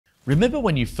Remember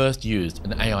when you first used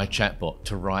an AI chatbot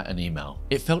to write an email?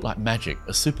 It felt like magic,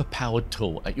 a super-powered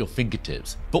tool at your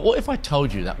fingertips. But what if I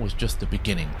told you that was just the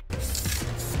beginning?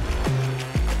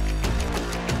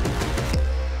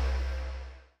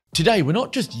 Today, we're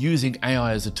not just using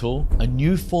AI as a tool, a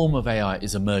new form of AI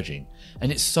is emerging,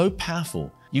 and it's so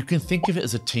powerful, you can think of it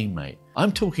as a teammate.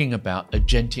 I'm talking about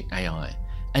Agentic AI,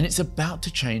 and it's about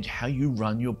to change how you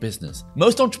run your business.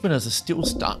 Most entrepreneurs are still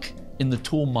stuck in the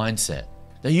tool mindset.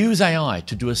 They use AI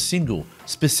to do a single,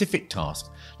 specific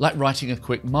task, like writing a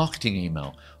quick marketing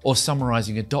email or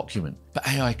summarizing a document. But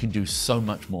AI can do so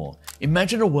much more.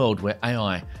 Imagine a world where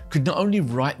AI could not only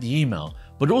write the email,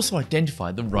 but also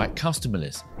identify the right customer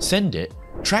list, send it,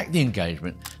 track the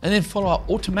engagement, and then follow up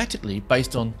automatically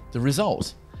based on the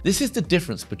results. This is the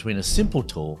difference between a simple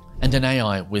tool and an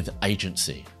AI with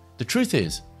agency. The truth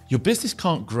is, your business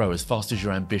can't grow as fast as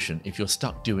your ambition if you're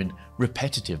stuck doing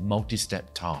repetitive multi-step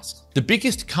tasks. The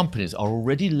biggest companies are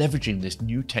already leveraging this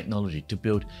new technology to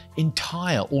build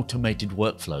entire automated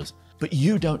workflows, but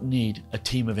you don't need a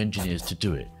team of engineers to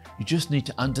do it. You just need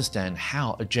to understand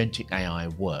how Agentic AI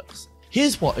works.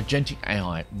 Here's what Agentic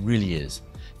AI really is.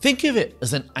 Think of it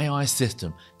as an AI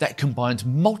system that combines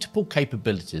multiple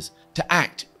capabilities to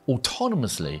act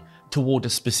autonomously toward a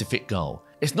specific goal.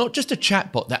 It's not just a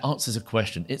chatbot that answers a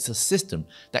question, it's a system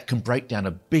that can break down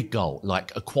a big goal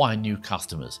like acquire new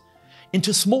customers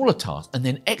into smaller tasks and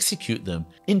then execute them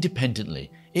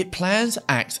independently. It plans,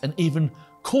 acts, and even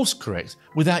course corrects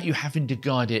without you having to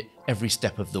guide it every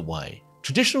step of the way.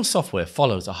 Traditional software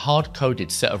follows a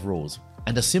hard-coded set of rules,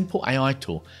 and a simple AI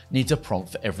tool needs a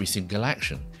prompt for every single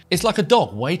action. It's like a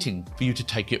dog waiting for you to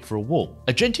take it for a walk.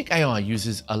 Agentic AI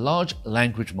uses a large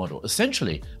language model,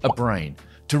 essentially a brain,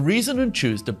 to reason and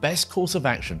choose the best course of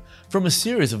action from a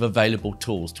series of available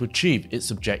tools to achieve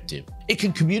its objective. It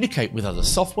can communicate with other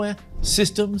software,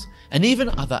 systems, and even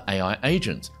other AI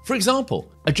agents. For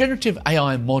example, a generative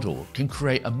AI model can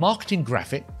create a marketing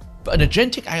graphic, but an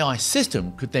agentic AI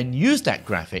system could then use that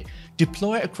graphic,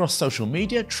 deploy it across social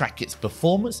media, track its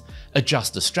performance,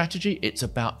 adjust the strategy. It's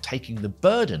about taking the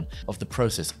burden of the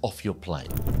process off your plate.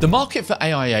 The market for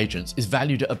AI agents is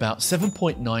valued at about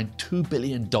 $7.92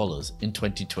 billion in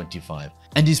 2025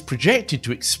 and is projected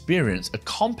to experience a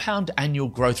compound annual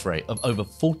growth rate of over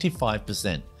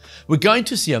 45%. We're going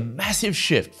to see a massive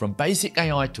shift from basic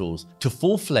AI tools to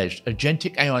full-fledged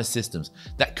agentic AI systems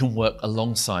that can work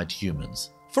alongside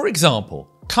humans. For example,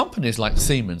 companies like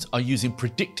Siemens are using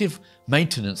predictive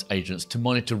maintenance agents to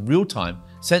monitor real-time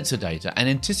sensor data and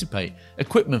anticipate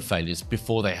equipment failures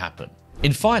before they happen.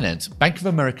 In finance, Bank of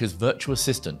America's virtual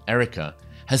assistant, Erica,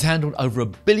 has handled over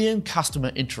 1 billion customer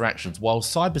interactions, while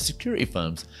cybersecurity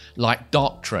firms like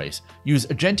Darktrace use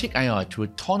agentic AI to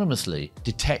autonomously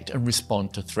detect and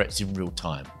respond to threats in real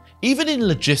time. Even in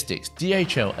logistics,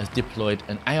 DHL has deployed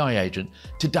an AI agent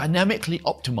to dynamically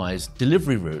optimize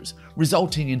delivery routes,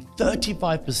 resulting in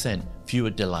 35% fewer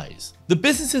delays. The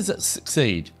businesses that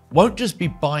succeed won't just be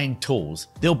buying tools,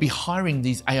 they'll be hiring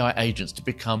these AI agents to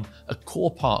become a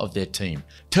core part of their team,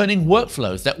 turning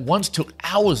workflows that once took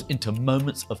hours into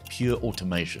moments of pure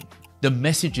automation. The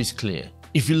message is clear.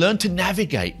 If you learn to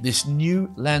navigate this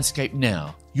new landscape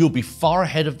now, you'll be far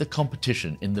ahead of the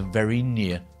competition in the very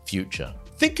near future.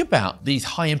 Think about these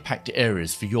high-impact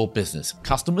areas for your business.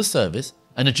 Customer service,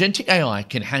 and agentic AI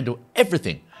can handle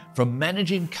everything from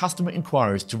managing customer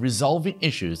inquiries to resolving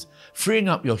issues, freeing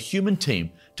up your human team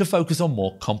to focus on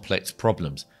more complex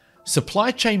problems.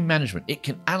 Supply chain management, it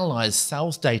can analyze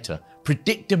sales data,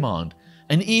 predict demand,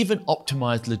 and even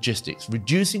optimize logistics,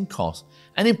 reducing costs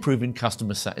and improving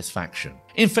customer satisfaction.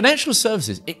 In financial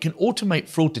services, it can automate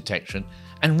fraud detection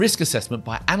and risk assessment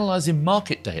by analyzing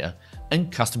market data and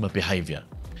customer behavior.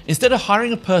 Instead of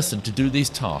hiring a person to do these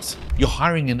tasks, you're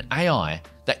hiring an AI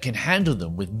that can handle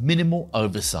them with minimal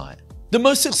oversight. The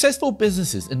most successful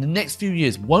businesses in the next few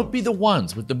years won't be the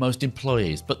ones with the most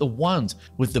employees, but the ones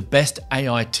with the best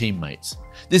AI teammates.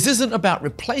 This isn't about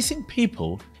replacing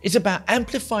people, it's about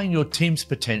amplifying your team's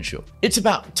potential. It's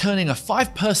about turning a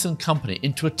 5-person company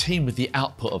into a team with the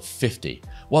output of 50.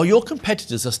 While your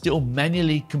competitors are still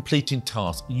manually completing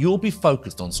tasks, you'll be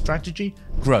focused on strategy,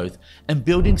 growth, and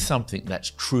building something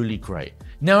that's truly great.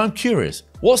 Now I'm curious,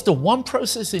 what's the one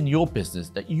process in your business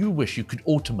that you wish you could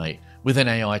automate with an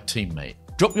AI teammate?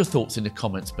 Drop your thoughts in the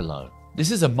comments below.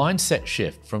 This is a mindset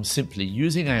shift from simply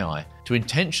using AI to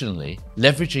intentionally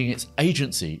leveraging its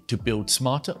agency to build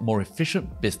smarter, more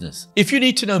efficient business. If you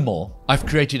need to know more, I've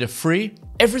created a free,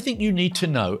 everything you need to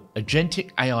know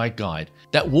agentic AI guide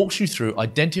that walks you through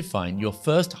identifying your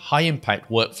first high-impact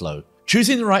workflow,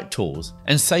 choosing the right tools,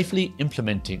 and safely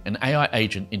implementing an AI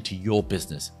agent into your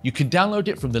business. You can download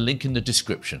it from the link in the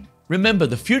description. Remember,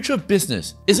 the future of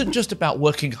business isn't just about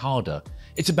working harder,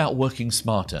 it's about working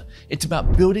smarter. It's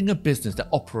about building a business that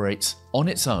operates on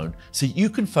its own so you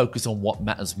can focus on what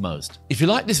matters most. If you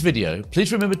like this video,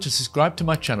 please remember to subscribe to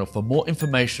my channel for more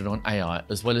information on AI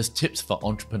as well as tips for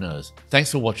entrepreneurs.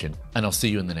 Thanks for watching, and I'll see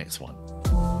you in the next one.